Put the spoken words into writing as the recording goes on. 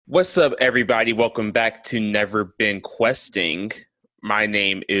What's up, everybody? Welcome back to Never Been Questing. My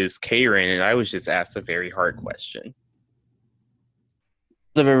name is Karen, and I was just asked a very hard question.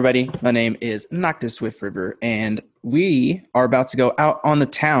 What's up, everybody? My name is Noctis Swift River, and we are about to go out on the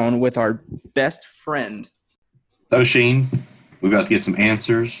town with our best friend. Oshin, we're about to get some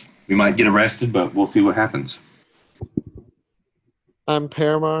answers. We might get arrested, but we'll see what happens. I'm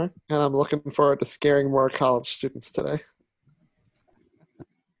Paramar, and I'm looking forward to scaring more college students today.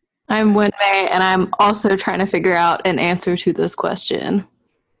 I'm Winmay, and I'm also trying to figure out an answer to this question.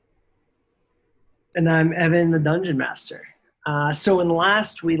 And I'm Evan, the Dungeon Master. So when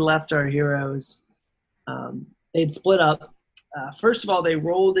last we left our heroes, they'd split up. First of all, they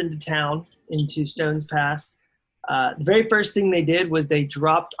rolled into town, into Stones Pass. The very first thing they did was they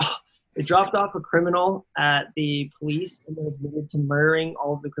dropped off a criminal at the police, and they admitted to murdering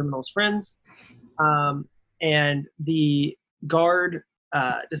all of the criminal's friends. And the guard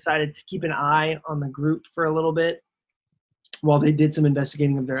decided to keep an eye on the group for a little bit while they did some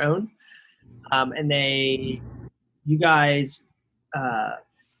investigating of their own. You guys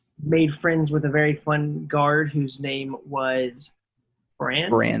made friends with a very fun guard whose name was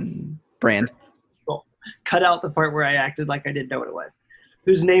Brand. Well, cut out the part where I acted like I didn't know what it was.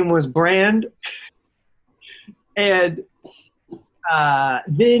 Whose name was Brand. And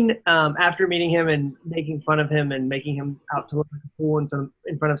then after meeting him and making fun of him and making him out to look like a fool in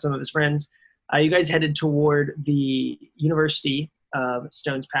front of some of his friends, you guys headed toward the University of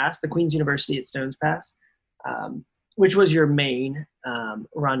Stones Pass, the Queen's University at Stones Pass, which was your main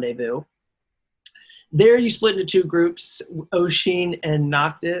rendezvous. There you split into two groups, Oshin and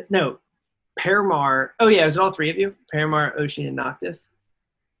Noctis. No, Paramar. Oh yeah, it was all three of you? Paramar, Oshin, and Noctis?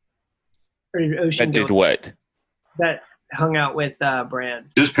 Or did Oshin That did what? That hung out with Brand.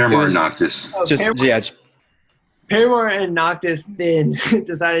 Just Paramar and Noctis. Oh, Paramar and Noctis then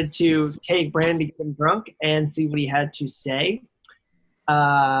decided to take Brand to get him drunk and see what he had to say.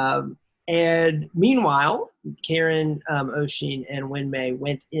 And meanwhile, Karen, Oshin, and Winmay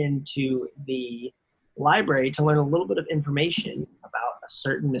went into the library to learn a little bit of information about a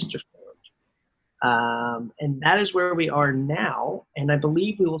certain Mr. Stone. And that is where we are now. And I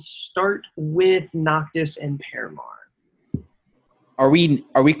believe we will start with Noctis and Paramar. Are we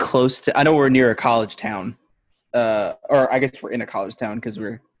close to? I know we're near a college town, or I guess we're in a college town because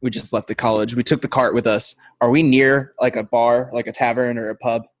we just left the college. We took the cart with us. Are we near like a bar, like a tavern or a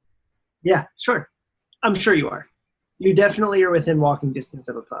pub? Yeah, sure. I'm sure you are. You definitely are within walking distance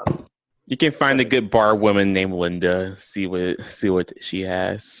of a pub. You can find a good bar woman named Linda. See what she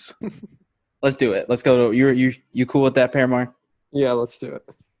has. Let's do it. Let's go to you cool with that, Paramar? Yeah, let's do it.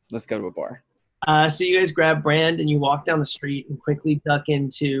 Let's go to a bar. So you guys grab Brand and you walk down the street and quickly duck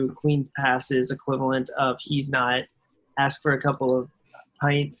into Queen's Pass's equivalent of He's Not. Ask for a couple of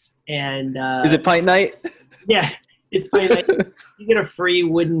pints and is it pint night? Yeah, it's pint night. You get a free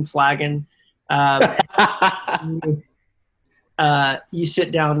wooden flagon. You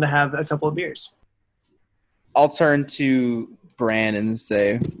sit down to have a couple of beers. I'll turn to Brand and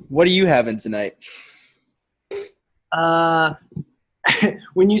say, "What are you having tonight?"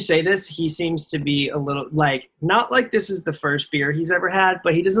 When you say this, he seems to be a little not like this is the first beer he's ever had,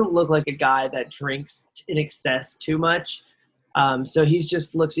 but he doesn't look like a guy that drinks in excess too much. So he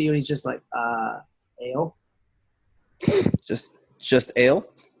just looks at you and he's just like, ale? Just ale?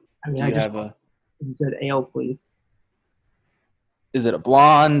 I mean, he said ale, please. Is it a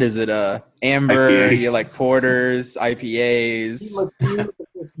blonde? Is it a amber? IPA. Do you like porters, IPAs?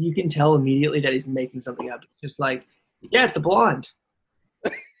 You can tell immediately that he's making something up. Just like, yeah, it's a blonde.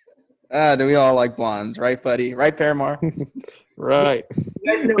 Do we all like blondes, right, buddy? Right, Paramar? Right. You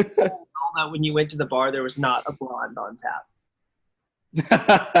guys know that when you went to the bar, there was not a blonde on tap.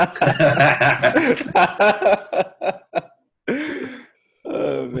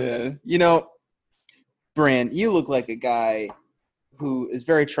 Oh, man. Brand, you look like a guy who is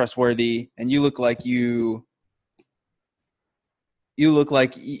very trustworthy, and you look like you get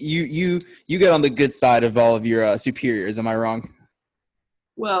on the good side of all of your superiors. Am I wrong?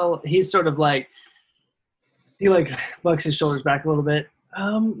 Well, he's sort of like, he bucks his shoulders back a little bit.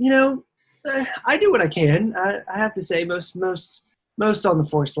 I do what I can. I have to say, most on the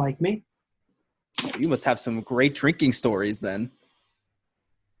force like me. You must have some great drinking stories then.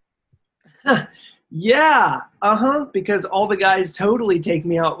 Yeah, because all the guys totally take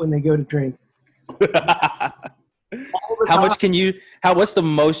me out when they go to drink. How much what's the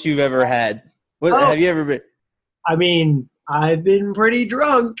most you've ever had? Have you ever been? I mean, I've been pretty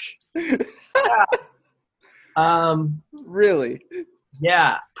drunk. Yeah. Really?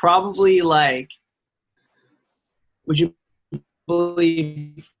 Yeah, probably would you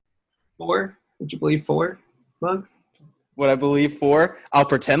believe 4? Would you believe 4 mugs? What I believe 4, I'll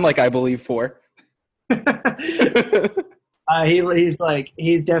pretend like I believe 4. He's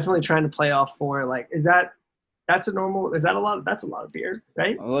definitely trying to play off 4. Like, that's a lot? That's a lot of beer,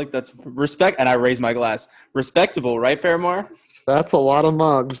 right? I like that's respect, and I raise my glass. Respectable, right, Paramore? That's a lot of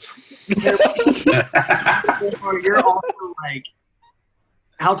mugs. You're also like,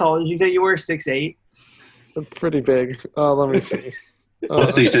 how tall did you say you were? 6'8"? Pretty big. Let me see.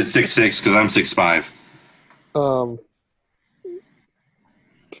 Well, you said 6'6" because I'm 6'5".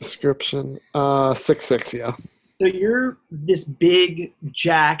 Description. 6'6", yeah. So you're this big,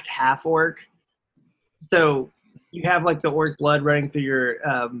 jacked half orc. So you have like the orc blood running through your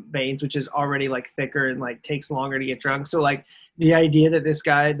veins, which is already like thicker and like takes longer to get drunk. So like the idea that this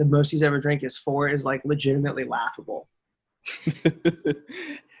guy, the most he's ever drank is 4, is like legitimately laughable.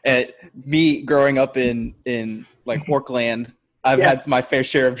 And me growing up in like Orkland, I've had my fair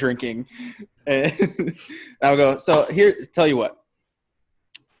share of drinking. And I'll go. So here, tell you what.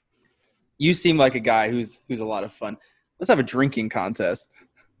 You seem like a guy who's a lot of fun. Let's have a drinking contest.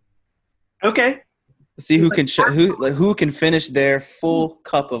 Okay. See who can finish their full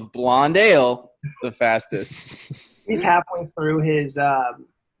cup of blonde ale the fastest. He's halfway through his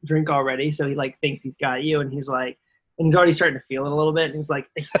drink already, so he like thinks he's got you, and he's already starting to feel it a little bit, and he's like,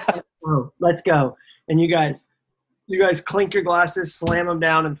 "Oh, let's go!" And you guys clink your glasses, slam them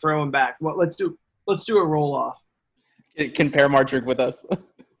down, and throw them back. Let's do a roll off. Can Paramar drink with us?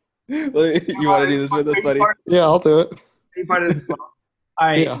 You want to do this with us, buddy? Yeah, I'll do it. Be part of this as well. All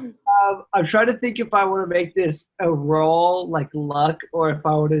right. Yeah. I'm trying to think if I want to make this a roll like luck, or if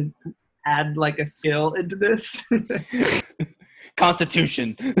I want to add like a skill into this.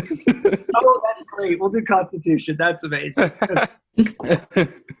 Constitution. Oh, that's great. We'll do Constitution. That's amazing.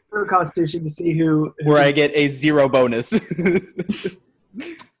 Do Constitution to see who where I get a 0 bonus. So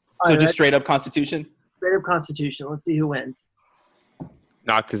right, just straight up Constitution? Straight up Constitution. Let's see who wins.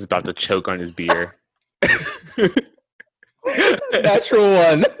 Noct is about to choke on his beer. Natural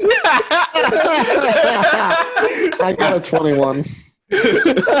 1. I got a 21.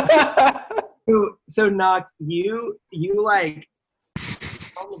 So Noct, you like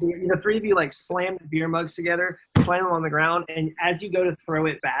the 3 of you like slam the beer mugs together, slam them on the ground, and as you go to throw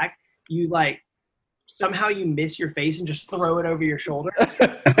it back, you like somehow you miss your face and just throw it over your shoulder.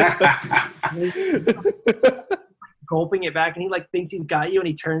 Gulping it back, and he like thinks he's got you, and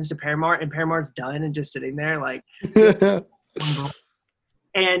he turns to Paramar, and Paramar's done and just sitting there like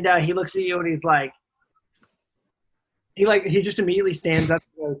and he looks at you, and he's like he just immediately stands up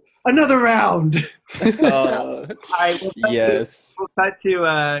and goes, "Another round." Yes. We'll cut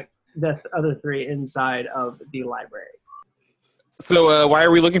to the other 3 inside of the library. So why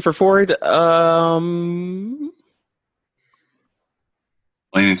are we looking for Ford? Plain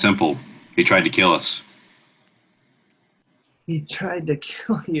and simple. He tried to kill us. He tried to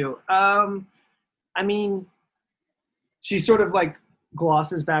kill you. I mean, she sort of like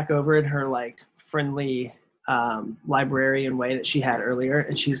glosses back over in her like friendly librarian way that she had earlier,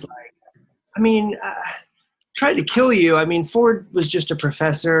 and she's like, I mean, tried to kill you. I mean, Ford was just a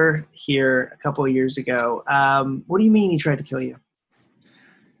professor here a couple of years ago. What do you mean he tried to kill you?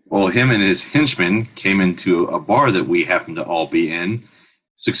 Well, him and his henchmen came into a bar that we happened to all be in,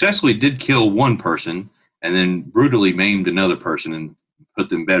 successfully did kill one person, and then brutally maimed another person and put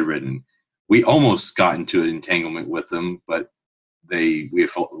them bedridden. We almost got into an entanglement with them, but we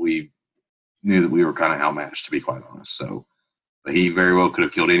knew that we were kind of outmatched, to be quite honest. So, but he very well could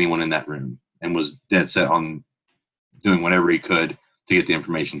have killed anyone in that room and was dead set on doing whatever he could to get the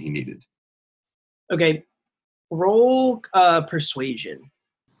information he needed. Okay, roll persuasion.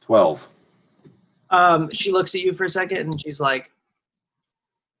 12. She looks at you for a second, and she's like,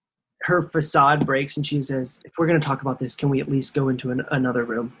 her facade breaks, and she says, "If we're going to talk about this, can we at least go into another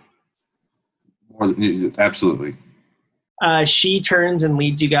room?" Absolutely. She turns and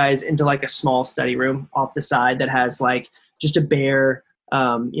leads you guys into like a small study room off the side that has like just a bare,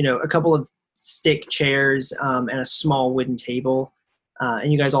 a couple of stick chairs and a small wooden table.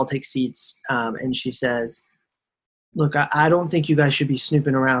 And you guys all take seats. And she says, "Look, I don't think you guys should be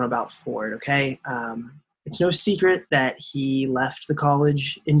snooping around about Ford, okay? It's no secret that he left the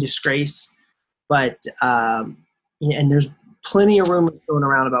college in disgrace, but and there's plenty of rumors going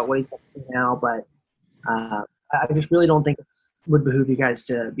around about what he's up to now, but I just really don't think it would behoove you guys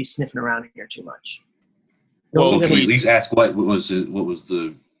to be sniffing around here too much." Well, can we at least ask what was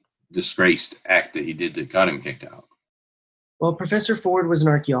the disgraced act that he did that got him kicked out? Well, Professor Ford was an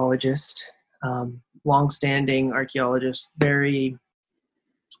archaeologist, long-standing archaeologist, from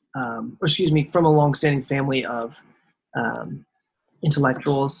a long-standing family of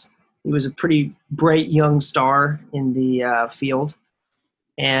intellectuals. He was a pretty bright young star in the field,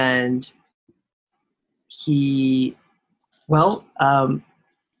 and he, well,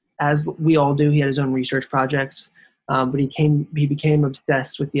 as we all do, he had his own research projects, but he became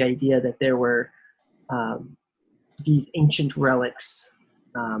obsessed with the idea that there were these ancient relics,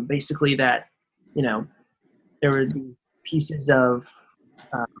 basically that, there were these pieces of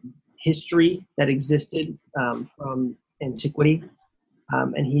history that existed from antiquity,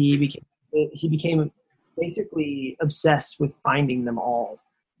 and he became basically obsessed with finding them all,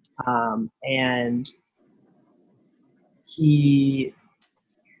 and he,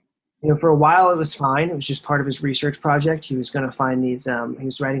 for a while it was fine. It was just part of his research project. He was going to find these. He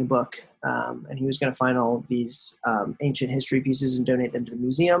was writing a book, and he was going to find all of these ancient history pieces and donate them to the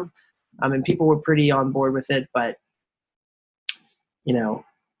museum. And people were pretty on board with it, but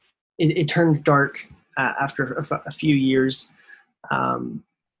it turned dark after a few years.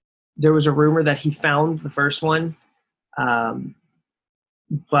 There was a rumor that he found the first one,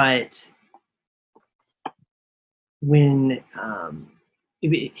 but when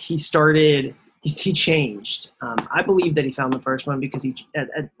he started, he changed. I believe that he found the first one because he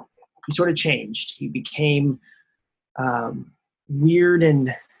sort of changed. He became weird,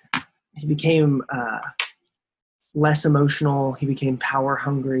 and he became less emotional. He became power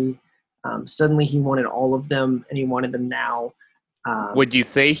hungry. Suddenly he wanted all of them, and he wanted them now. Would you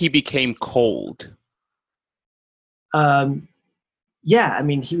say he became cold? Yeah, I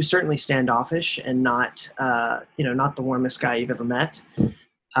mean, he was certainly standoffish and not the warmest guy you've ever met.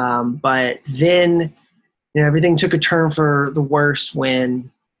 But then, everything took a turn for the worse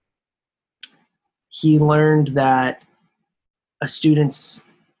when he learned that a student's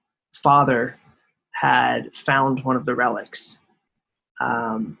father had found one of the relics.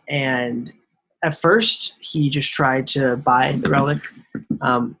 And at first, he just tried to buy the relic.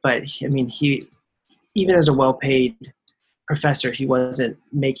 But, he, even as a well-paid professor, he wasn't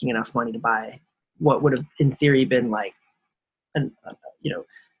making enough money to buy what would have, in theory, been like an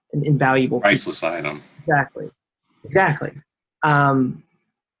invaluable, priceless item. Exactly.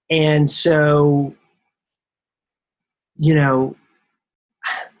 And so,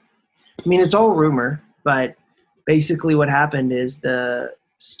 it's all rumor, but basically what happened is the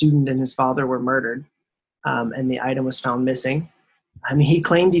student and his father were murdered, and the item was found missing. He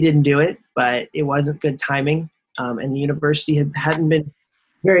claimed he didn't do it, but it wasn't good timing. And the university hadn't been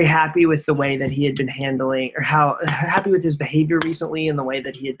very happy with the way that he had been handling, or how happy with his behavior recently, and the way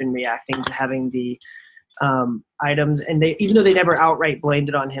that he had been reacting to having the items. And they, even though they never outright blamed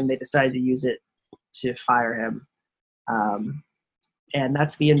it on him, they decided to use it to fire him. And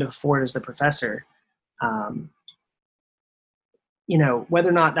that's the end of Ford as the professor. Whether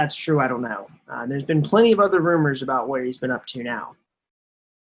or not that's true, I don't know. There's been plenty of other rumors about where he's been up to now.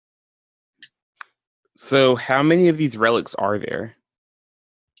 So how many of these relics are there?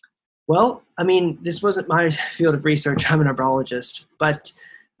 Well, this wasn't my field of research. I'm an herbologist. But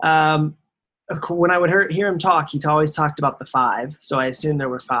when I would hear him talk, he always talked about the 5. So I assume there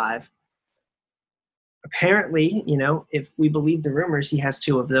were 5. Apparently, if we believe the rumors, he has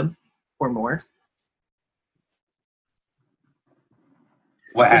 2 of them or more.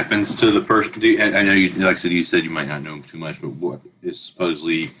 What happens to the person? I know you, like I said, you said you might not know too much, but what is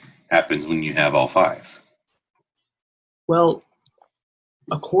supposedly happens when you have all 5? Well,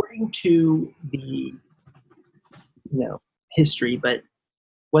 according to the history, but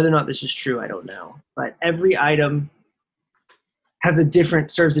whether or not this is true, I don't know. But every item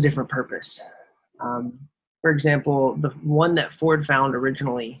serves a different purpose. For example, the one that Ford found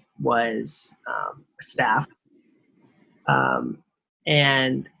originally was a staff,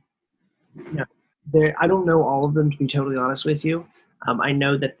 and I don't know all of them, to be totally honest with you. I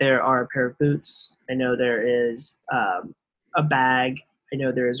know that there are a pair of boots. I know there is a bag. I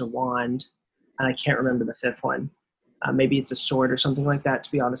know there is a wand, and I can't remember the 5th one. Maybe it's a sword or something like that.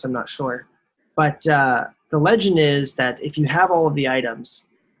 To be honest, I'm not sure. But the legend is that if you have all of the items,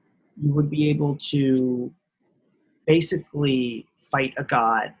 you would be able to basically fight a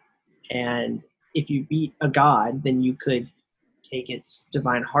god. And if you beat a god, then you could take its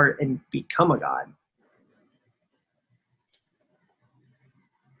divine heart and become a god.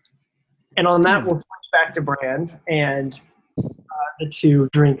 And on that, we'll switch back to Brand and the 2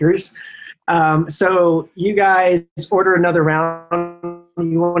 drinkers. So you guys order another round.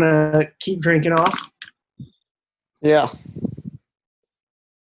 You want to keep drinking off? Yeah.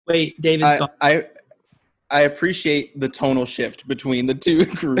 Wait, David's gone. I appreciate the tonal shift between the two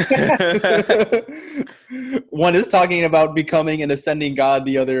groups. One is talking about becoming an ascending god.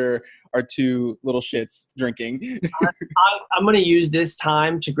 The other are two little shits drinking. I'm going to use this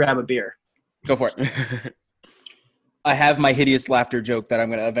time to grab a beer. Go for it. I have my hideous laughter joke that I'm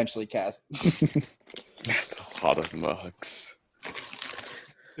going to eventually cast. That's a lot of mugs.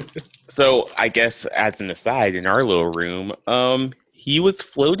 So I guess as an aside, in our little room, he was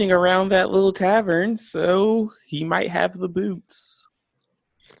floating around that little tavern, so he might have the boots.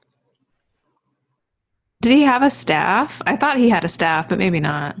 Did he have a staff? I thought he had a staff, but maybe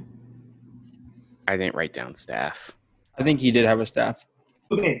not. I didn't write down staff. I think he did have a staff.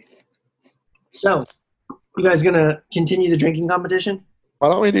 Okay. So, you guys going to continue the drinking competition? Why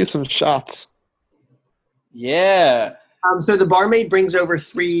don't we do some shots? Yeah. So the barmaid brings over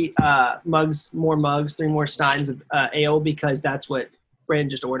three mugs, three more steins of ale because that's what Brandon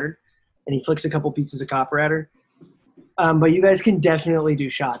just ordered, and he flicks a couple pieces of copper at her. But you guys can definitely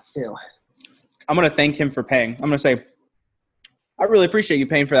do shots too. I'm going to thank him for paying. I'm going to say, I really appreciate you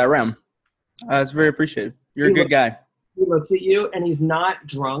paying for that round. It's very appreciated. You're a good guy. He looks at you, and he's not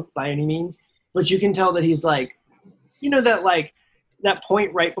drunk by any means, but you can tell that he's like, you know, that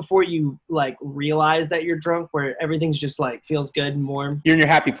point right before you like realize that you're drunk where everything's just like feels good and warm. You're in your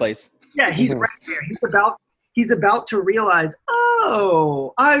happy place. Yeah, he's right there. He's about to realize,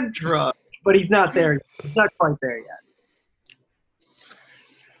 oh, I'm drunk. But he's not there. He's not quite there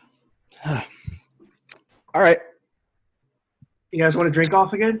yet. All right. You guys want to drink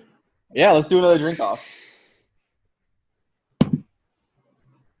off again? Yeah, let's do another drink off.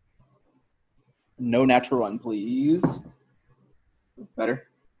 No natural one, please. Better.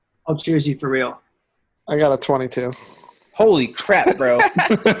 I'll cheers you for real. I got a 22. Holy crap, bro.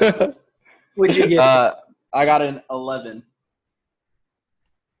 What'd you get? I got an 11.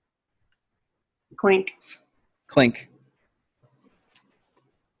 Clink. Clink.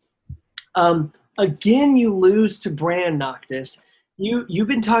 Again, you lose to Bran Noctis. You've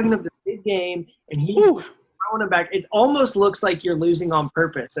been talking of the big game, and he's throwing it back. It almost looks like you're losing on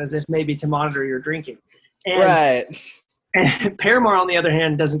purpose, as if maybe to monitor your drinking. And, Right. And Paramore, on the other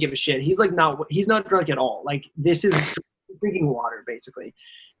hand, doesn't give a shit. He's like he's not drunk at all. Like this is drinking water, basically.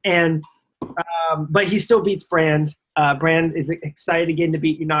 And but he still beats Bran. Bran is excited again to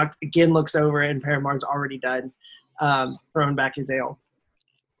beat you. Knock again, looks over, and Paramore's already done, throwing back his ale.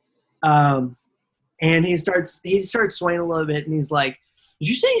 And he starts swaying a little bit, and he's like, "Did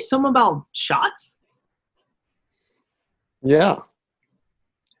you say something about shots?" Yeah.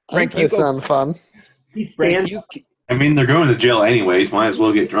 Frank, That sound fun. He stands Frank, I mean, they're going to jail anyways. Might as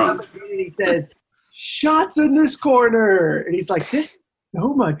well get drunk. and he says, "Shots in this corner." And he's like, "This is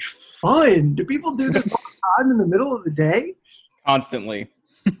so much fun. Do people do this all the time in the middle of the day?" constantly.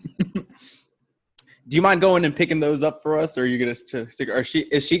 Do you mind going and picking those up for us, or are you gonna stick? Or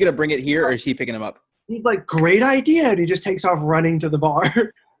is she gonna bring it here, or is she picking them up? He's like, "Great idea," and he just takes off running to the bar.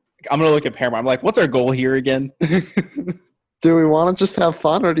 I'm gonna look at Paramount. I'm like, what's our goal here again? Do we want to just have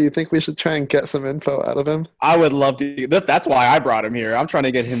fun, or do you think we should try and get some info out of him? I would love to. That's why I brought him here. I'm trying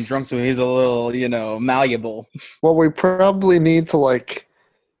to get him drunk so he's a little, malleable. Well, we probably need to, like,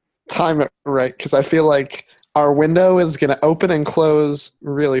 time it right, because I feel like our window is going to open and close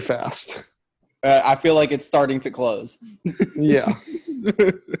really fast. I feel like it's starting to close. Yeah.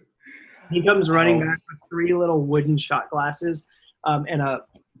 He comes running back with 3 little wooden shot glasses and a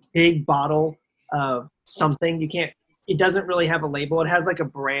big bottle of something. It doesn't really have a label. It has like a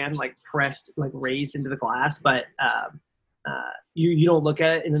brand like pressed, like raised into the glass, but you don't look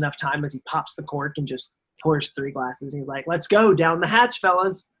at it in enough time as he pops the cork and just pours 3 glasses. And he's like, "Let's go down the hatch,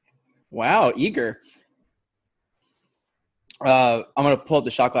 fellas." Wow, eager. I'm gonna pull up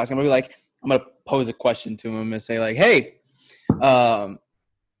the shot glass. I'm gonna pose a question to him and say like, "Hey,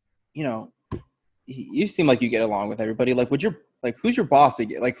 you seem like you get along with everybody. Like, who's your boss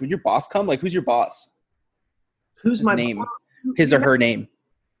again? Like, would your boss come? Like, who's your boss? Who's His my name? boss? His or her name?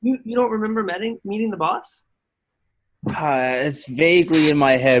 You don't remember meeting the boss? It's vaguely in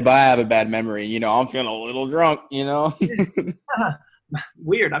my head, but I have a bad memory. I'm feeling a little drunk.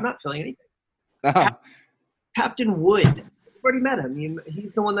 Weird. I'm not feeling anything. Uh-huh. Captain Wood. You've already met him.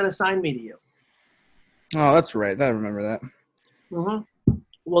 He's the one that assigned me to you. Oh, that's right. I remember that. Mm-hmm.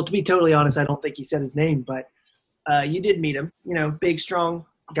 Well, to be totally honest, I don't think he said his name, but you did meet him. Big, strong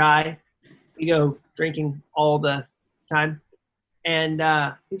guy. We go drinking all the time. And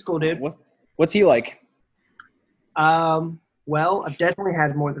he's a cool dude. What's he like? Well, I've definitely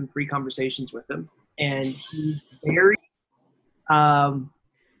had more than 3 conversations with him. And he's very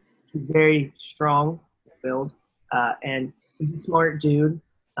strong build. And he's a smart dude.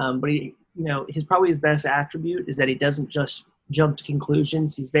 But his probably his best attribute is that he doesn't just jump to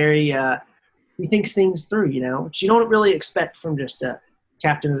conclusions. He's very he thinks things through, which you don't really expect from just a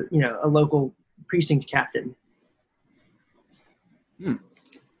captain, a local precinct captain.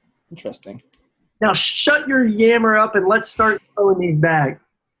 Interesting. Now shut your yammer up and let's start throwing these back.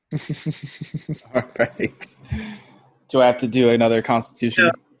 All right. Do I have to do another Constitution?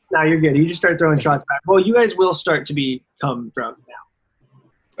 No, you're good. You just start throwing shots back. Well, you guys will start to become drunk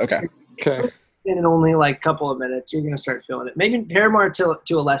now. Okay. Okay. In only like a couple of minutes, you're going to start feeling it. Maybe Paramar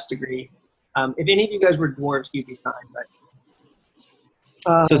to a less degree. If any of you guys were dwarves, you'd be fine. But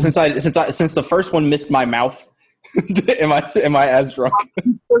So since the first one missed my mouth, am I as drunk?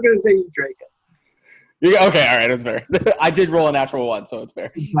 we're going to say you drank it. Okay, all right, that's fair. I did roll a natural one, so it's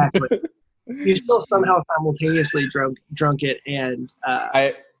fair. Exactly. You still somehow simultaneously drunk it, and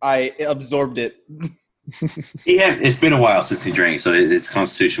I absorbed it. It's been a while since he drank, so his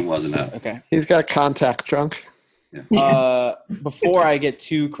constitution wasn't up. Okay. He's got contact drunk. Before I get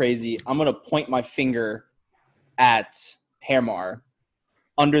too crazy, I'm gonna point my finger at Paramar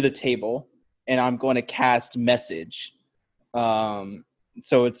under the table, and I'm going to cast message.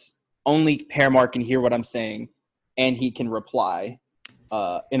 So it's only Paramar can hear what I'm saying, and he can reply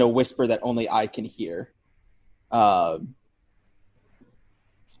in a whisper that only I can hear.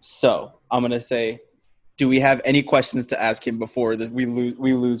 So I'm gonna say, do we have any questions to ask him before that we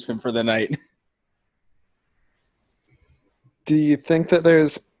lose him for the night? Do you think that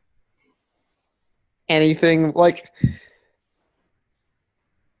there's anything like?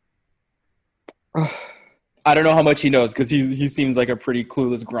 I don't know how much he knows because he seems like a pretty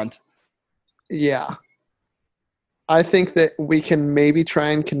clueless grunt. Yeah. I think that we can maybe try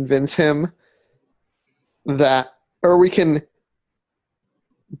and convince him that, or we can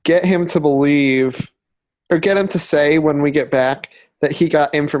get him to believe, or get him to say when we get back that he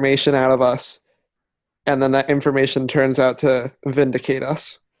got information out of us, and then that information turns out to vindicate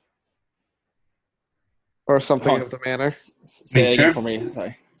us. Or something of the manner. Say it again for me.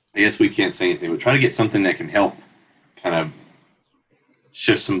 Sorry. I guess we can't say anything, but try to get something that can help kind of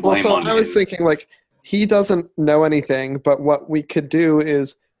shift some blame on him. I was thinking, like, he doesn't know anything, but what we could do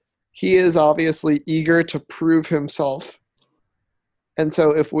is he is obviously eager to prove himself. And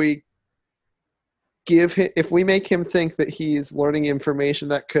so if we make him think that he's learning information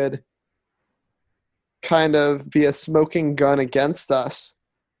that could kind of be a smoking gun against us,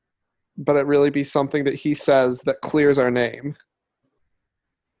 but it really be something that he says that clears our name.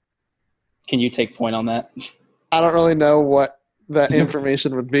 Can you take point on that? I don't really know what that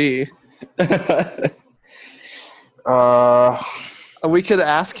information would be. We could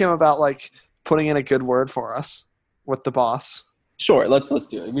ask him about, like, putting in a good word for us with the boss. Sure, let's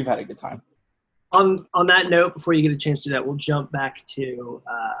do it. We've had a good time. On that note, before you get a chance to do that, we'll jump back to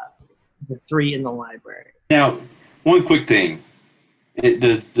the three in the library. Now, one quick thing.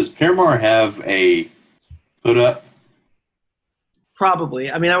 Does Paramar have a put up? Probably.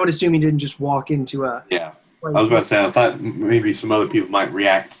 I mean, I would assume he didn't just walk into a... Yeah. I was about to say, I thought maybe some other people might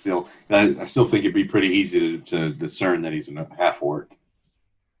react still. I still think it'd be pretty easy to discern that he's a half-orc.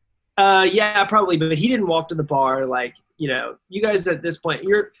 Yeah, probably. But he didn't walk to the bar. Like, you guys at this point,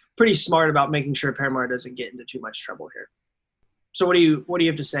 you're pretty smart about making sure Paramar doesn't get into too much trouble here. So what do you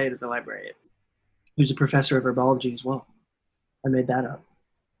have to say to the librarian, who's a professor of herbology as well? I made that up.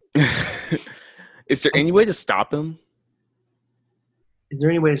 Is there any way to stop him? Is there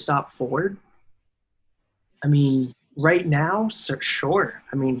any way to stop Ford? I mean, right now, sure.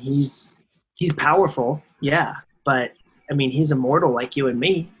 I mean, he's powerful, yeah. But, I mean, he's immortal like you and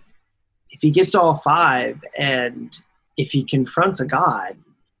me. If he gets all five and if he confronts a god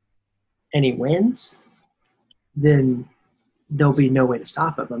and he wins, then there'll be no way to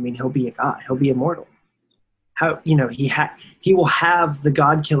stop him. I mean, he'll be a god. He'll be immortal. He will have the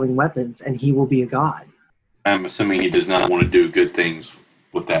god-killing weapons and he will be a god. I'm assuming he does not want to do good things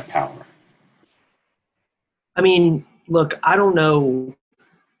with that power. I mean, look, I don't know.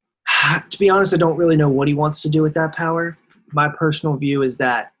 To be honest, I don't really know what he wants to do with that power. My personal view is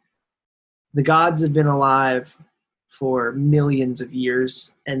that the gods have been alive for millions of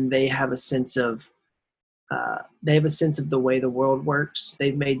years, and they have a sense of the way the world works.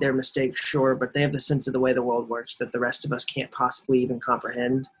 They've made their mistakes, sure, but they have the sense of the way the world works that the rest of us can't possibly even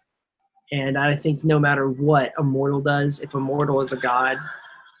comprehend. And I think no matter what a mortal does, if a mortal is a god,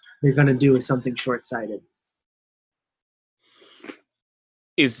 they're going to do something short-sighted.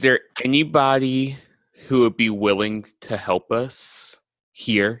 Is there anybody who would be willing to help us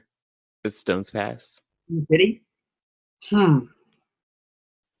here at Stones Pass? Did he?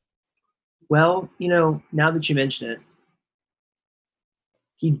 Well, now that you mention it,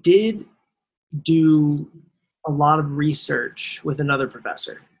 he did do a lot of research with another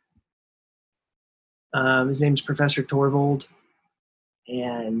professor. His name's Professor Torvald,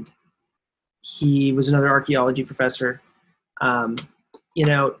 and he was another archaeology professor.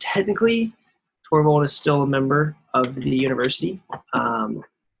 Technically, Torvald is still a member of the university,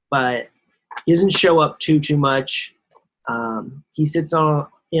 but he doesn't show up too much. He sits on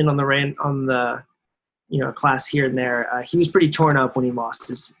the class here and there. He was pretty torn up when he lost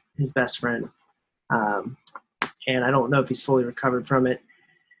his best friend, and I don't know if he's fully recovered from it.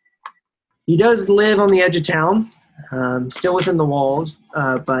 He does live on the edge of town, still within the walls,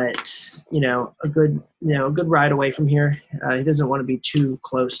 but a good ride away from here. He doesn't want to be too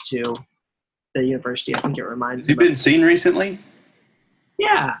close to the university. I think it reminds him. Has he been seen recently?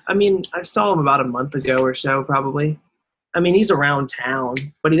 Yeah, I mean, I saw him about a month ago or so, probably. I mean, he's around town,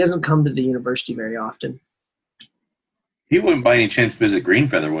 but he doesn't come to the university very often. He wouldn't by any chance visit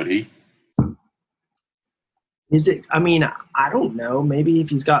Greenfeather, would he? Is it? I mean, I don't know. Maybe if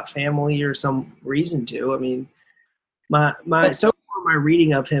he's got family or some reason to. I mean, my so far my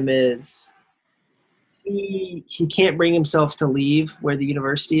reading of him is he can't bring himself to leave where the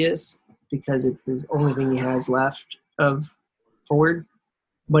university is because it's the only thing he has left of Ford.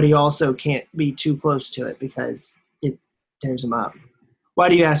 But he also can't be too close to it because it tears him up. Why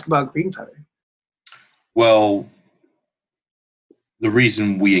do you ask about Greenfeather? Well, the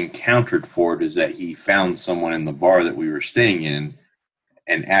reason we encountered Ford is that he found someone in the bar that we were staying in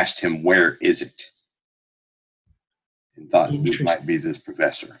and asked him, "Where is it?" And thought it might be this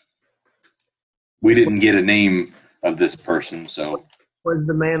professor. We didn't get a name of this person, so. Was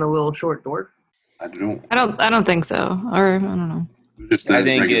the man a little short dwarf? I don't. I don't think so. Or I don't know. I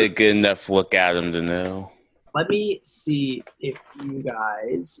didn't get a good enough look at him to know. Let me see if you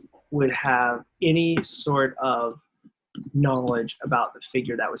guys would have any sort of knowledge about the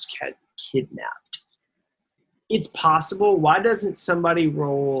figure that was kidnapped. It's possible. Why doesn't somebody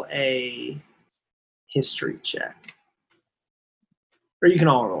roll a history check? Or you can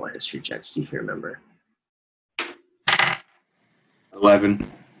all roll a history check to see if you remember. 11.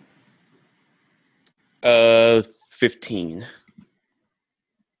 15.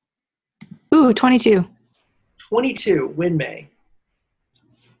 Ooh, 22. 22, Winmay.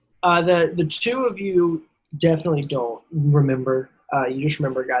 The two of you definitely don't remember. You just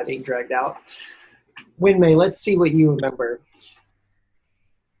remember a guy being dragged out. Winmay, let's see what you remember.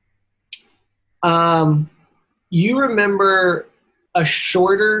 You remember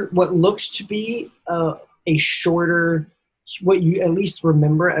what looked to be a shorter, what you at least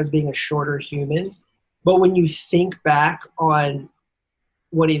remember as being a shorter human. But when you think back on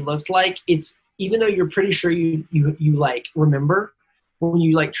what he looked like, it's, even though you're pretty sure you like remember, when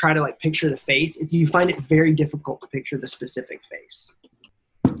you like try to like picture the face, you find it very difficult to picture the specific face.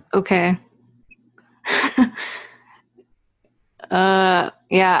 Okay. Yeah,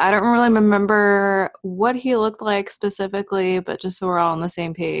 I don't really remember what he looked like specifically, but just so we're all on the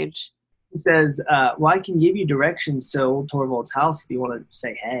same page. He says, well, I can give you directions to old Torvald's house if you want to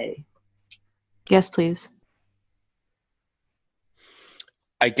say hey. Yes, please.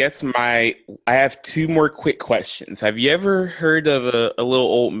 I guess I have two more quick questions. Have you ever heard of a little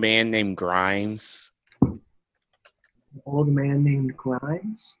old man named Grimes? An old man named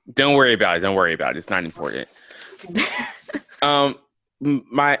Grimes? Don't worry about it. It's not important.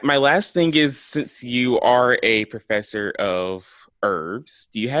 My last thing is, since you are a professor of herbs,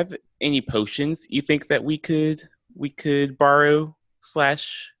 do you have any potions you think that we could borrow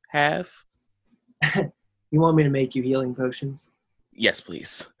 / have? You want me to make you healing potions? Yes,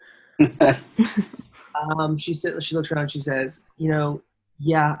 please. She looks around. She says,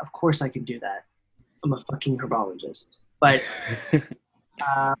 yeah, of course I can do that. I'm a fucking herbologist, but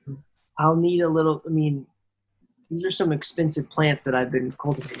I'll need a little. I mean, these are some expensive plants that I've been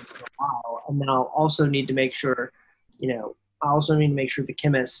cultivating for a while, and then I'll also need to make sure, the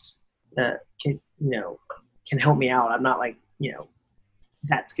chemist can help me out. I'm not like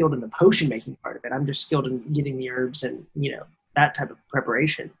that skilled in the potion making part of it. I'm just skilled in getting the herbs and that type of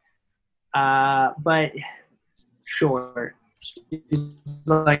preparation. But sure, she's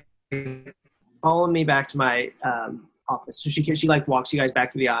like, follow me back to my office. So she like walks you guys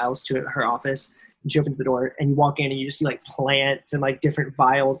back through the aisles to her office, and she opens the door, and you walk in, and you just see like plants and like different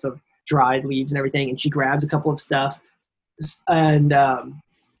vials of dried leaves and everything. And she grabs a couple of stuff, and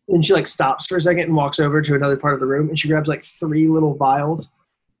then she like stops for a second and walks over to another part of the room, and she grabs like 3 little vials,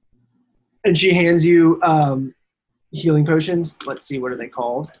 and she hands you healing potions. Let's see, what are they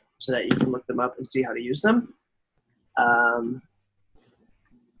called, so that you can look them up and see how to use them. I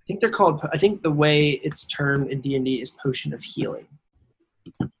think they're called. I think the way it's termed in D&D is potion of healing.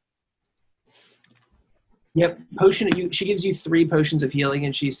 Yep, potion. She gives you 3 potions of healing,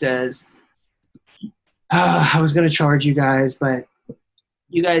 and she says, I was going to charge you guys, but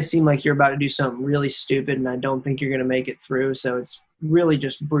you guys seem like you're about to do something really stupid, and I don't think you're going to make it through, so it's really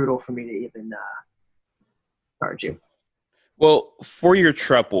just brutal for me to even charge you. Well, for your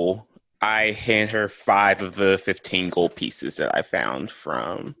trouble, I hand her 5 of the 15 gold pieces that I found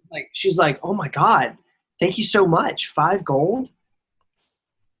from. She's like, oh my god, thank you so much. 5 gold?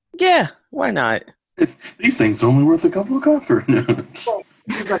 Yeah, why not? These things are only worth a couple of copper.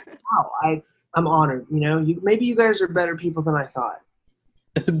 She's like, wow, I'm honored. Maybe you guys are better people than I thought.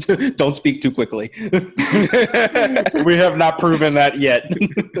 Don't speak too quickly. We have not proven that yet. You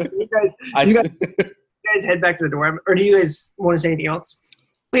guys head back to the door, or do you guys want to say anything else?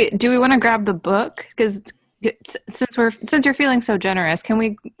 Wait, do we want to grab the book? Because since you're feeling so generous, can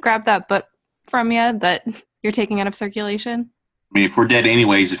we grab that book from you that you're taking out of circulation? I mean, if we're dead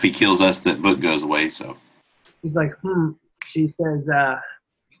anyways, if he kills us, that book goes away, so. He's like, She says, yeah,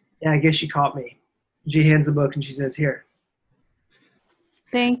 I guess she caught me. She hands the book and she says, here.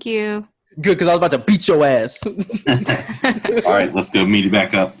 Thank you. Good, because I was about to beat your ass. All right, let's go meet it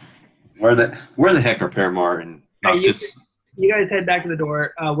back up. Where the heck are Paramar and Noctis? You guys head back to the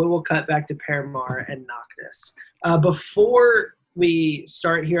door. We will cut back to Paramar and Noctis. Before we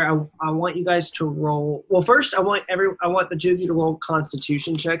start here, I want you guys to roll. Well, first, I want the 2 of you to roll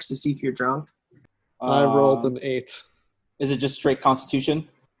Constitution checks to see if you're drunk. I rolled an 8. Is it just straight Constitution?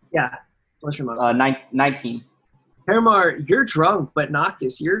 Yeah. What's your mother? 19. Paramar, you're drunk, but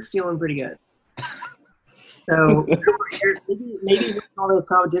Noctis, you're feeling pretty good. So maybe winning all those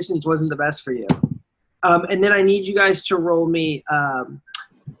competitions wasn't the best for you. And then I need you guys to roll me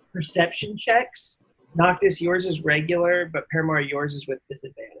perception checks. Noctis, yours is regular, but Paramar, yours is with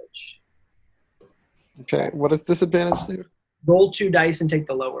disadvantage. Okay, what does disadvantage do? Roll 2 dice and take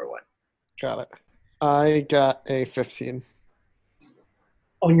the lower one. Got it. I got a 15.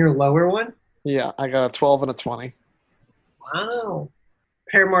 On your lower one? Yeah, I got a 12 and a 20. Wow.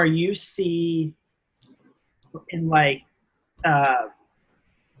 Paramar, you see in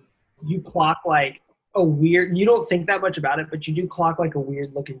you clock like a weird, you don't think that much about it, but you do clock like a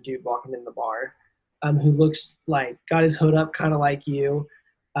weird looking dude walking in the bar who looks like got his hood up kind of like you,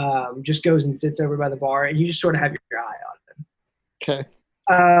 just goes and sits over by the bar, and you just sort of have your eye on him. Okay.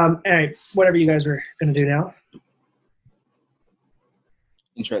 All right, whatever you guys were going to do now.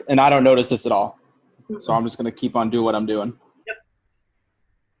 And I don't notice this at all. So I'm just going to keep on doing what I'm doing. Yep.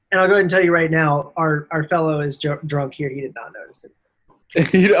 And I'll go ahead and tell you right now, our fellow is drunk here. He did not notice it.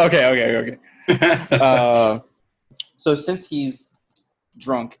 Okay. So since he's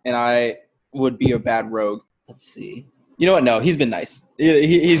drunk and I would be a bad rogue, let's see. You know what? No, he's been nice.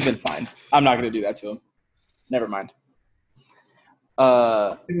 He's been fine. I'm not going to do that to him. Never mind.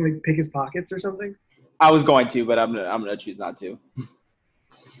 Like pick his pockets or something? I was going to, but I'm gonna choose not to.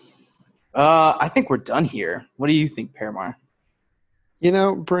 I think we're done here. What do you think, Paramar? You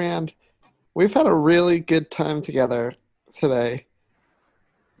know, Brand, we've had a really good time together today.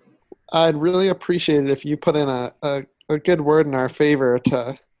 I'd really appreciate it if you put in a good word in our favor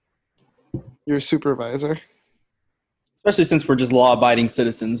to your supervisor. Especially since we're just law-abiding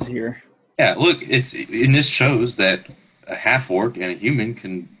citizens here. Yeah, look, this shows that a half-orc and a human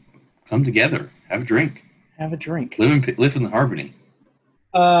can come together, have a drink. Have a drink. Live in the harmony.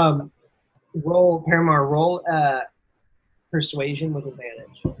 Roll, Paramar, roll persuasion with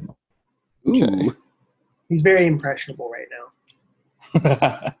advantage. Okay. He's very impressionable right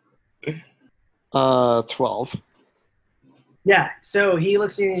now. 12. Yeah, so he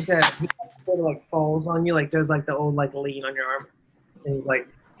looks at you and he said, he sort of like falls on you, like does like the old like lean on your arm. And he's like,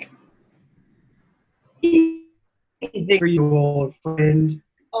 anything for you, old friend.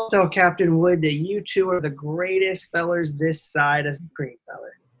 I'll tell Captain Wood that you two are the greatest fellers this side of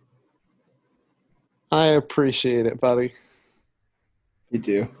Greenfeller. I appreciate it, buddy. You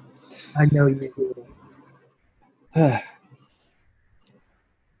do. I know you do.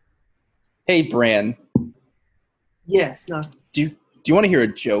 Hey, Bran. Yes, no, Do you want to hear a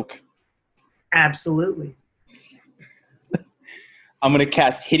joke? absolutely. I'm going to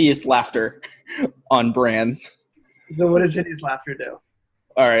cast Hideous Laughter on Bran. So what does Hideous Laughter do?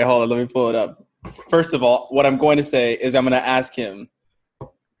 All right, hold on. Let me pull it up. First of all, what I'm going to say is I'm going to ask him,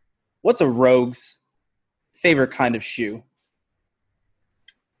 what's a rogue's favorite kind of shoe?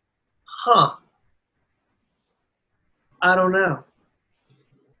 Huh. I don't know.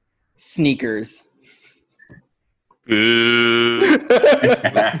 Sneakers. Boo. And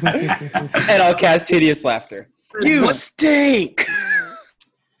I'll cast Hideous Laughter. You stink.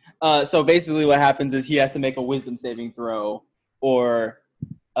 So basically what happens is he has to make a wisdom saving throw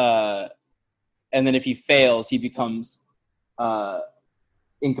and and then if he fails, he becomes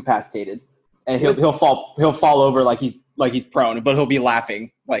incapacitated, and he'll fall over like he's prone, but he'll be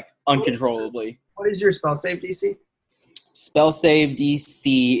laughing like uncontrollably. What is your spell save DC? Spell save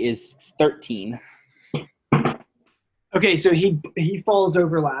DC is 13. Okay, so he falls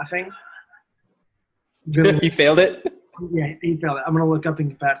over laughing. He failed it? Yeah, he failed it. I'm going to look up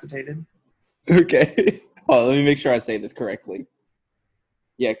incapacitated. Okay. Well, let me make sure I say this correctly.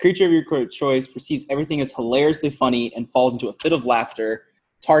 Yeah, creature of your choice perceives everything as hilariously funny and falls into a fit of laughter.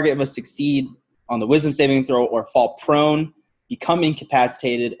 Target must succeed on the wisdom saving throw or fall prone, become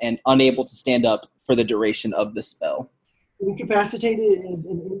incapacitated, and unable to stand up for the duration of the spell. Incapacitated is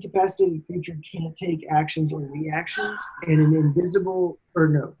an incapacitated creature can't take actions or reactions, and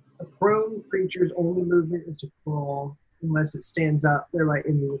a prone creature's only movement is to crawl unless it stands up. They're like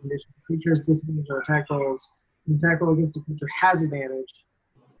in the condition. The creature has disadvantage or attack rolls. An attack roll against the creature has advantage.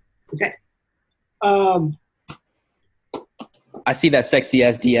 Okay. I see that sexy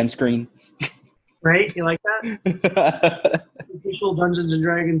ass DM screen. Right? You like that? Official Dungeons and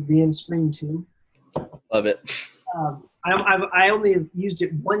Dragons DM screen too. Love it. I only used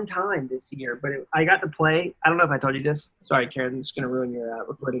it one time this year, but I got to play. I don't know if I told you this. Sorry, Karen. This is going to ruin your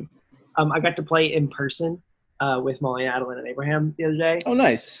recording. I got to play in person with Molly, Adeline, and Abraham the other day. Oh,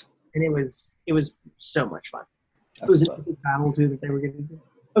 nice. And it was so much fun. That's it was a big battle, too, that they were going to do.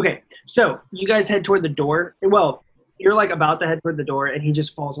 Okay, so you guys head toward the door. Well, you're like about to head toward the door, and he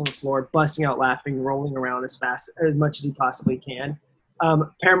just falls on the floor, busting out laughing, rolling around as much as he possibly can.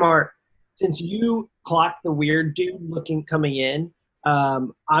 Paramar, since you clocked the weird dude coming in,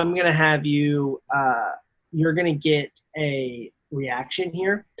 I'm gonna have you. You're gonna get a reaction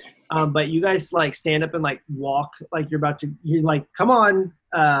here, but you guys like stand up and like walk like you're about to. You're like, come on,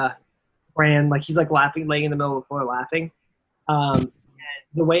 Bran. Like he's like laughing, laying in the middle of the floor laughing. And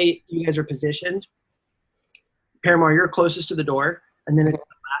the way you guys are positioned, Paramar, you're closest to the door, and then it's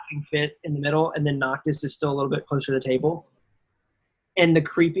the laughing fit in the middle, and then Noctis is still a little bit closer to the table. And the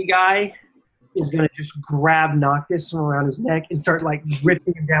creepy guy is going to just grab Noctis from around his neck and start like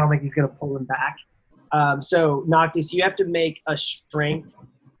ripping him down like he's going to pull him back. So Noctis, you have to make a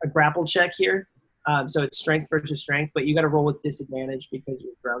grapple check here. So it's strength versus strength, but you got to roll with disadvantage because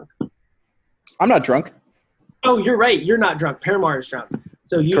you're drunk. I'm not drunk. Oh, you're right. You're not drunk. Paramar is drunk.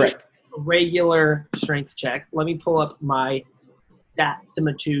 So you Correct. a regular strength check. Let me pull up my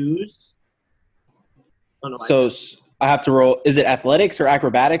stats. So I have to roll. Is it athletics or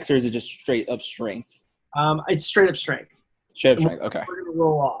acrobatics, or is it just straight up strength? It's straight up strength. Straight up strength. Okay. We're gonna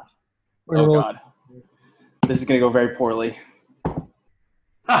roll off. Oh God, this is gonna go very poorly.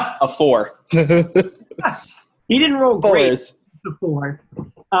 A 4. He didn't roll great. Fours. A 4.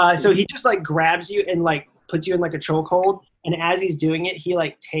 So he just like grabs you and like puts you in like a chokehold, and as he's doing it, he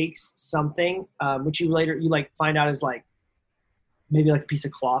like takes something, which you like find out is like maybe like a piece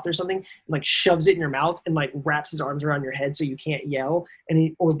of cloth or something, and like shoves it in your mouth and like wraps his arms around your head so you can't yell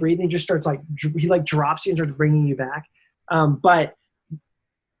or breathe. And he just starts like he like drops you and starts bringing you back. But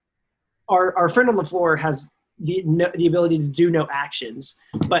our friend on the floor has the ability to do no actions.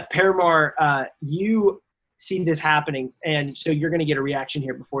 But Paramar, you see this happening, and so you're going to get a reaction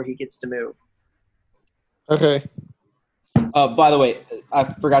here before he gets to move. Okay. By the way, I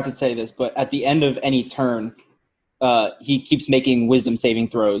forgot to say this, but at the end of any turn, he keeps making wisdom saving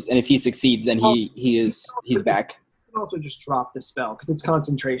throws, and if he succeeds, then he's back. You can also just drop the spell because it's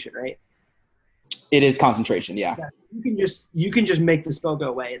concentration, right? It is concentration, yeah. You can just make the spell go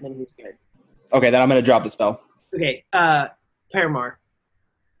away, and then he's good. Okay, then I'm gonna drop the spell. Okay, Paramar,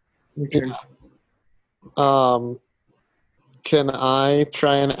 your turn. Can I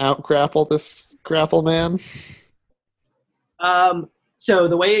try and out-grapple this grapple man? So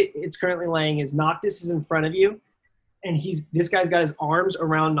the way it's currently laying is Noctis is in front of you, and this guy's got his arms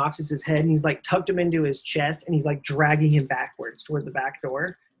around Noctis's head, and he's like tucked him into his chest, and he's like dragging him backwards toward the back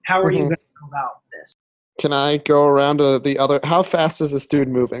door. How are you going to go about this? Can I go around to the other? How fast is this dude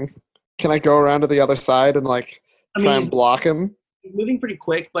moving? Can I go around to the other side and like try and block him? He's moving pretty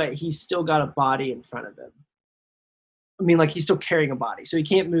quick, but he's still got a body in front of him. I mean, like he's still carrying a body, so he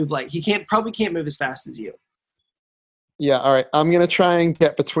can't move. Like probably can't move as fast as you. Yeah, all right. I'm gonna try and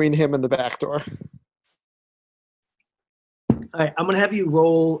get between him and the back door. All right, I'm gonna have you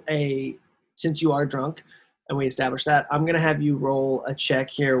roll since you are drunk, and we established that. I'm gonna have you roll a check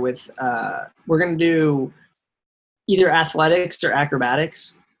here with. We're gonna do either athletics or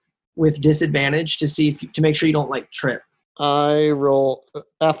acrobatics with disadvantage to make sure you don't like trip. I roll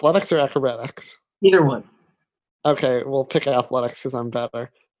athletics or acrobatics. Either one. Okay, we'll pick athletics because I'm better.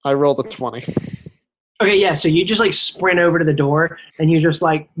 I rolled a 20. Okay, yeah. So you just like sprint over to the door, and you just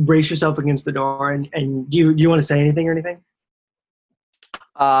like brace yourself against the door. And do you want to say anything or anything?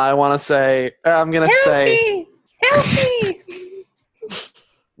 I want to say. I'm gonna say. Help me!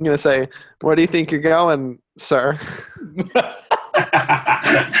 I'm gonna say. Where do you think you're going, sir?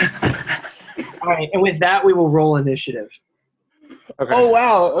 All right. And with that, we will roll initiative. Okay. Oh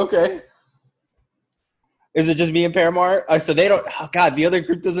wow. Okay. Is it just me and Paramar? So they don't. Oh God, the other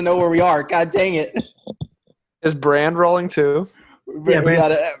group doesn't know where we are. God dang it. Is Brand rolling too? Yeah,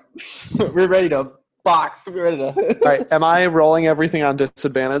 We're ready to box. We're ready to. All right. Am I rolling everything on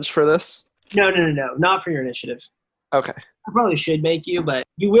disadvantage for this? No. Not for your initiative. Okay. I probably should make you, but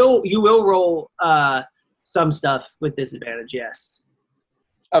you will roll some stuff with disadvantage. Yes.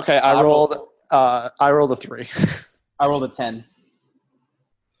 Okay. I rolled a 3. I rolled a 10.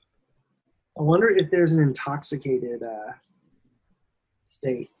 I wonder if there's an intoxicated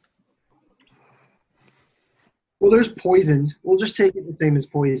state. Well, there's poisoned. We'll just take it the same as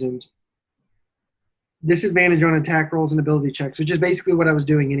poisoned. Disadvantage on attack rolls and ability checks, which is basically what I was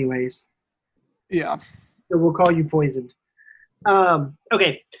doing anyways. Yeah. So we'll call you poisoned.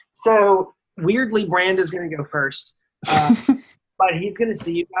 Okay, so weirdly, Brand is going to go first. But he's going to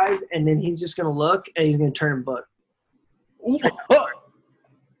see you guys, and then he's just going to look, and he's going to turn and book.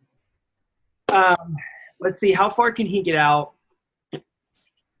 Let's see, how far can he get out?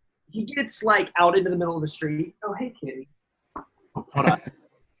 He gets, like, out into the middle of the street. Oh, hey, kitty. Hold on.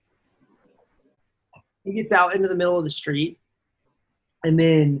 He gets out into the middle of the street, and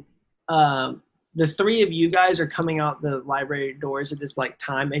then the three of you guys are coming out the library doors at this, like,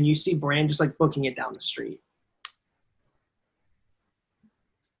 time, and you see Brand just, like, booking it down the street.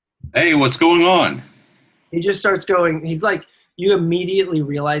 Hey, what's going on? He just starts going, he's like, you immediately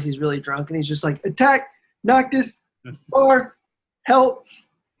realize he's really drunk, and he's just like, attack, Noctis, or help.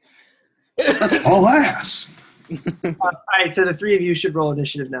 That's all ass. All right, so the three of you should roll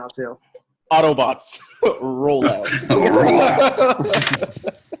initiative now, too. Autobots. Roll out. Roll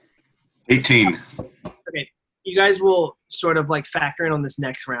out. 18. Okay, you guys will sort of like factor in on this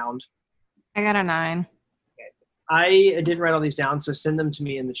next round. I got a 9. I didn't write all these down, so send them to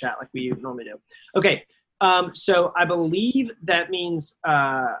me in the chat like we normally do. Okay, so I believe that means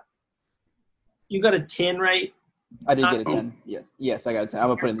you got a 10, right? I did get a 10. Yes, I got a 10. I'm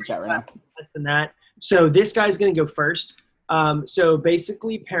going to put it in the chat right now. Less than that. So this guy's going to go first. So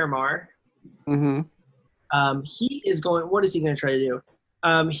basically, Paramar, he is going – what is he going to try to do?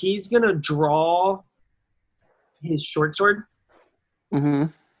 He's going to draw his short sword.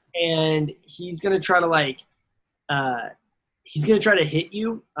 And he's going to try to, like – he's going to try to hit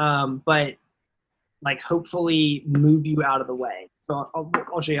you, but, like, hopefully move you out of the way. So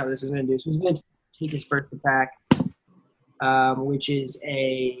I'll show you how this is going to do. So he's going to take his first attack, which is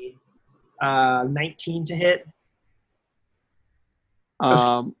a 19 to hit.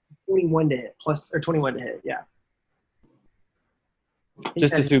 21 to hit, or 21 to hit, yeah.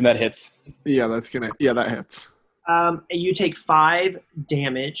 Just assume that hits. Yeah, that hits. And you take 5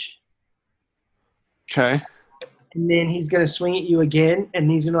 damage. Okay. And then he's going to swing at you again,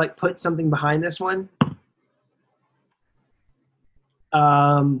 and he's going to, like, put something behind this one.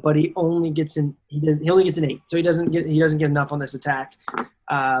 But he only gets he only gets an 8, so he doesn't get enough on this attack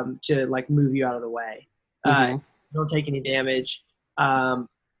to, like, move you out of the way. Don't take any damage.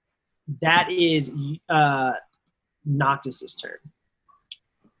 That is Noctis's turn.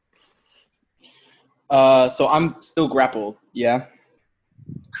 So I'm still grappled, yeah?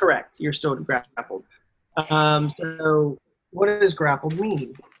 Correct. You're still grappled. So what does grappled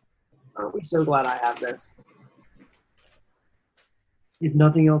mean? Aren't we so glad I have this? If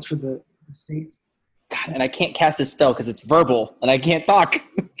nothing else for the states. God, and I can't cast this spell because it's verbal, and I can't talk.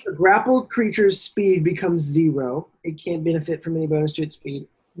 The grappled creature's speed becomes 0. It can't benefit from any bonus to its speed.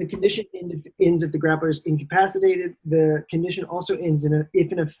 The condition ends if the grappler is incapacitated. The condition also ends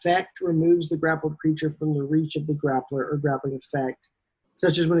if an effect removes the grappled creature from the reach of the grappler or grappling effect,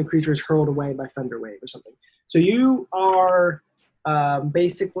 such as when a creature is hurled away by Thunderwave or something. So you are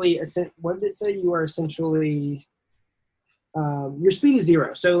basically, what did it say? You are essentially, your speed is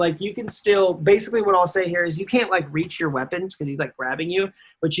 0. So, like, you can still, basically what I'll say here is you can't, like, reach your weapons because he's, like, grabbing you,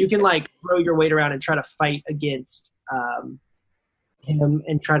 but you can, like, throw your weight around and try to fight against him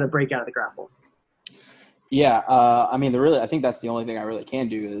and try to break out of the grapple. Yeah, I mean, I think that's the only thing I really can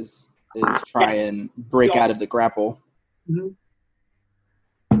do is try and break out of the grapple.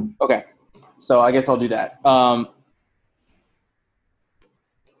 Okay, so I guess I'll do that.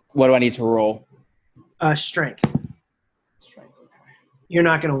 What do I need to roll? Strength. You're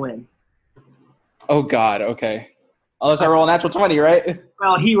not going to win. Oh, God, okay. Unless I roll a natural 20, right?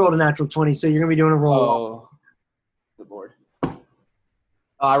 Well, he rolled a natural 20, so you're going to be doing a roll. Oh, good lord.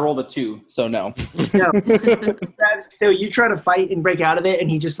 I rolled a 2, so no. No. So you try to fight and break out of it, and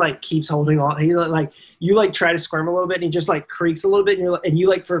he just like keeps holding on. He like you like try to squirm a little bit, and he just like creaks a little bit, and you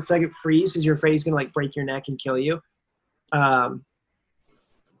like for a second freeze because you're afraid he's gonna like break your neck and kill you. And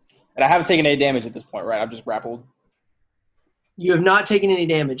I haven't taken any damage at this point, right? I've just grappled. You have not taken any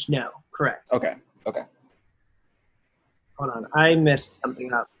damage. No, correct. Okay. Hold on, I messed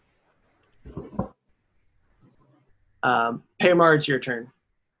something up. Paymar, it's your turn.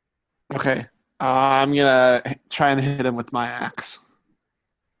 Okay. I'm gonna try and hit him with my axe.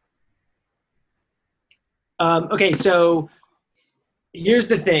 Okay, so here's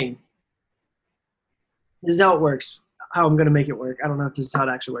the thing. This is how it works. How I'm gonna make it work. I don't know if this is how it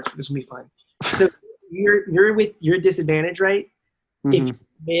actually works, but this will be fine. So you're disadvantaged, right? Mhm. If you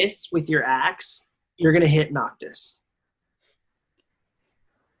miss with your axe, you're gonna hit Noctis.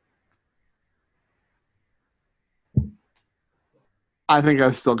 I think I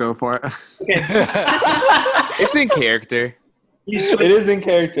still go for it. Okay. It's in character. You It swing, is in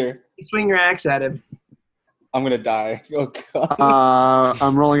character. you swing your axe at him. I'm gonna die. Oh god.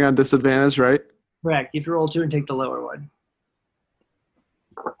 I'm rolling on disadvantage, right? Correct. You have to roll 2 and take the lower one.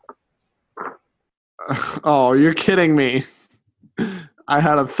 Oh, you're kidding me. I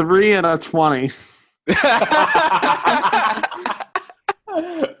had a 3 and a 20.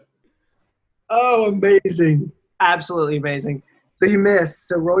 Oh, amazing. Absolutely amazing. So you missed.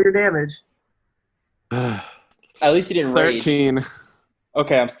 So roll your damage. At least he didn't rage. 13.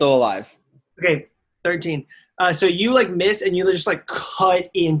 Okay, I'm still alive. Okay, 13. So you like miss and you just like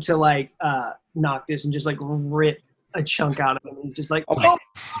cut into like Noctis and just like rip a chunk out of him. He's just like, Oh.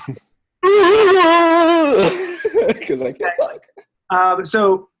 Because I can't talk.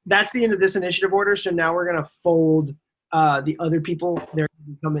 So that's the end of this initiative order. So now we're gonna fold the other people. They're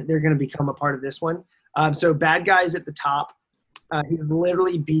gonna become a part of this one. So bad guys at the top. He's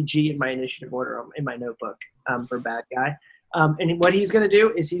literally BG in my initiative order in my notebook for bad guy. And what he's going to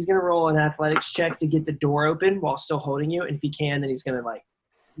do is he's going to roll an athletics check to get the door open while still holding you. And if he can, then he's going to like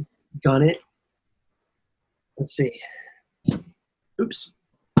gun it. Let's see. Oops.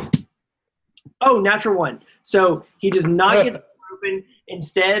 Oh, natural 1. So he does not get the door open.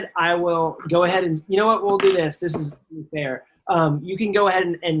 Instead, I will go ahead and, you know what, we'll do this. This is fair. You can go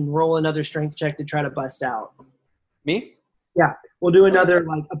ahead and roll another strength check to try to bust out. Me? Yeah, we'll do another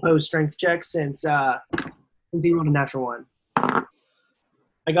like opposed strength check since he rolled a natural 1.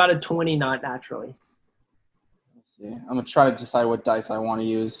 I got a 20, not naturally. Let's see. I'm gonna try to decide what dice I want to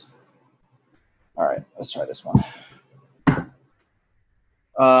use. All right, let's try this one.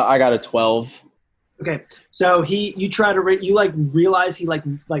 I got a 12. Okay, so you try to you like realize he like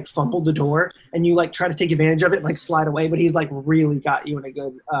fumbled the door, and you like try to take advantage of it, and, like slide away, but he's like really got you in a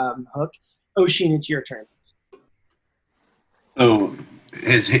good hook. Oshin, it's your turn. So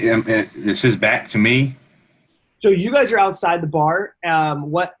is his back to me? So you guys are outside the bar.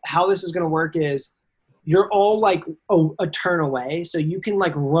 How this is going to work is you're all like a turn away, so you can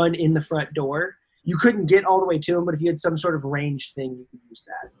like run in the front door. You couldn't get all the way to him, but if you had some sort of ranged thing, you could use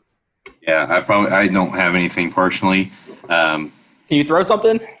that. Yeah, I don't have anything personally. Can you throw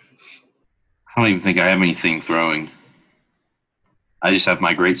something? I don't even think I have anything throwing. I just have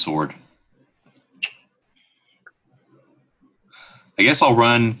my greatsword. I guess I'll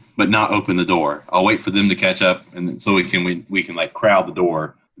run, but not open the door. I'll wait for them to catch up, and then, so we can like crowd the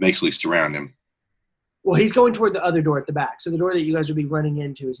door, basically surround him. Well, he's going toward the other door at the back, so the door that you guys would be running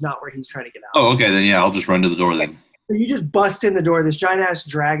into is not where he's trying to get out. Oh, okay, then yeah, I'll just run to the door then. So you just bust in the door. This giant ass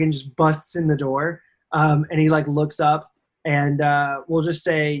dragon just busts in the door, and he like looks up, and we'll just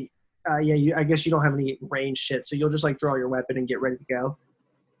say, I guess you don't have any range shit, so you'll just like draw your weapon and get ready to go.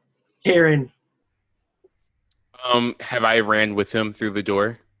 Karen, Have I ran with him through the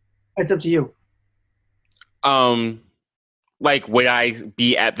door? it's up to you. Like, would I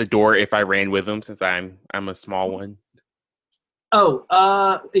be at the door if I ran with him since I'm a small one? Oh,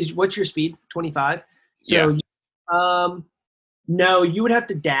 what's your speed? 25. So, no, you would have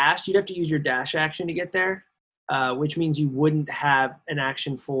to dash. You'd have to use your dash action to get there, which means you wouldn't have an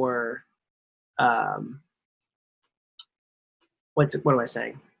action for. What am I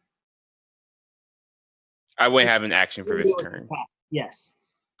saying? I wouldn't have an action for this turn. Yes.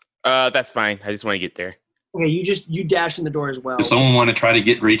 That's fine. I just want to get there. Okay, you dash in the door as well. Does someone want to try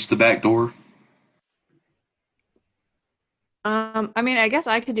to reach the back door? I mean, I guess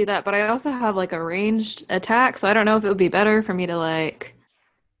I could do that, but I also have like a ranged attack, so I don't know if it would be better for me to like,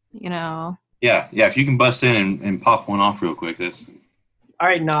 Yeah. If you can bust in and pop one off real quick, that's. All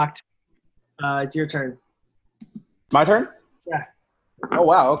right, knocked. It's your turn. My turn? Yeah. Oh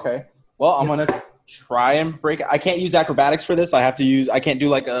wow. Okay. Well, I'm gonna try and break it. I can't use acrobatics for this. I can't do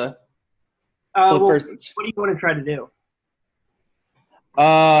like a flip Well, person. what do you want to try to do?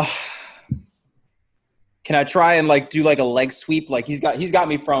 Can I try and like do like a leg sweep? Like he's got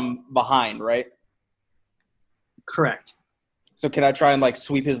me from behind, right? Correct. So can I try and like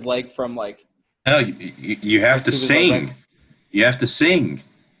sweep his leg from like? No, you have to Let's see what it's sing. You have to sing.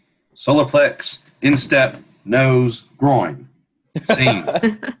 Solar plex, instep, nose, groin. Sing.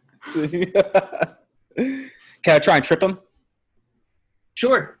 Can I try and trip him?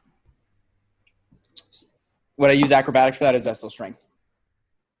 Sure. Would I use acrobatics for that? Or is that still strength?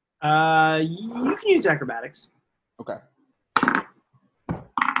 You can use acrobatics. Okay.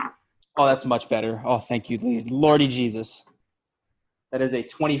 Oh, that's much better. Oh, thank you, Lordy Jesus. That is a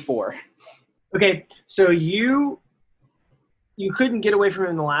 24. Okay, so you couldn't get away from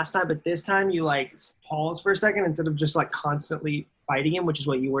him the last time, but this time you like pause for a second instead of just like constantly fighting him, which is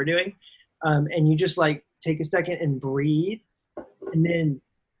what you were doing, and you just like take a second and breathe, and then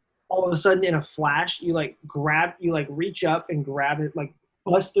all of a sudden in a flash you reach up and grab it, like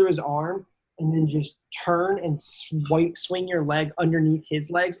bust through his arm, and then just turn and swing your leg underneath his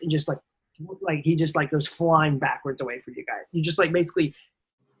legs, and just like he just like goes flying backwards away from you guys. You just like basically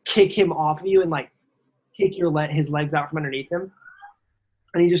kick him off of you and like kick his legs out from underneath him,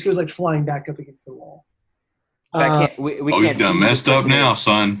 and he just goes like flying back up against the wall. We can't you done messed up now,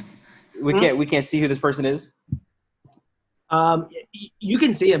 son. We can't see who this person is. You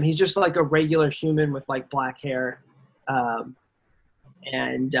can see him. He's just like a regular human with like black hair, and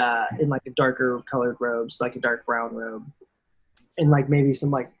in like a darker colored robes, like a dark brown robe, and like maybe some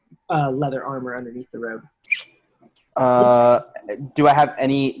like leather armor underneath the robe. Do I have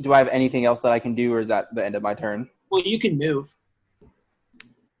anything else that I can do, or is that the end of my turn? Well, you can move.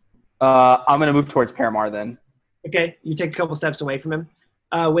 I'm gonna move towards Paramar then. Okay, you take a couple steps away from him.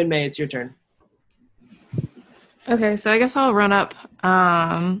 Winmay, it's your turn. Okay, so I guess I'll run up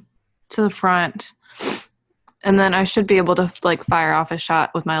to the front, and then I should be able to like fire off a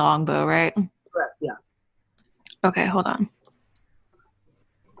shot with my longbow, right? Correct. Yeah. Okay, hold on.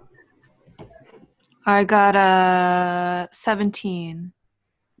 I got a 17.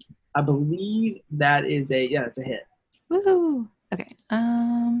 I believe that is it's a hit. Woohoo! Okay,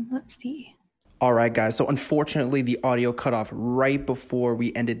 let's see. All right, guys. So unfortunately, the audio cut off right before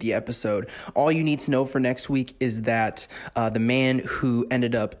we ended the episode. All you need to know for next week is that the man who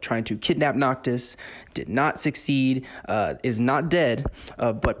ended up trying to kidnap Noctis did not succeed, is not dead,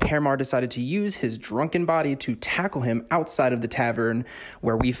 but Paramar decided to use his drunken body to tackle him outside of the tavern,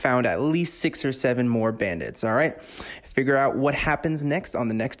 where we found at least 6 or 7 more bandits. All right? Figure out what happens next on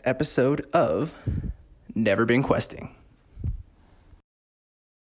the next episode of Never Been Questing.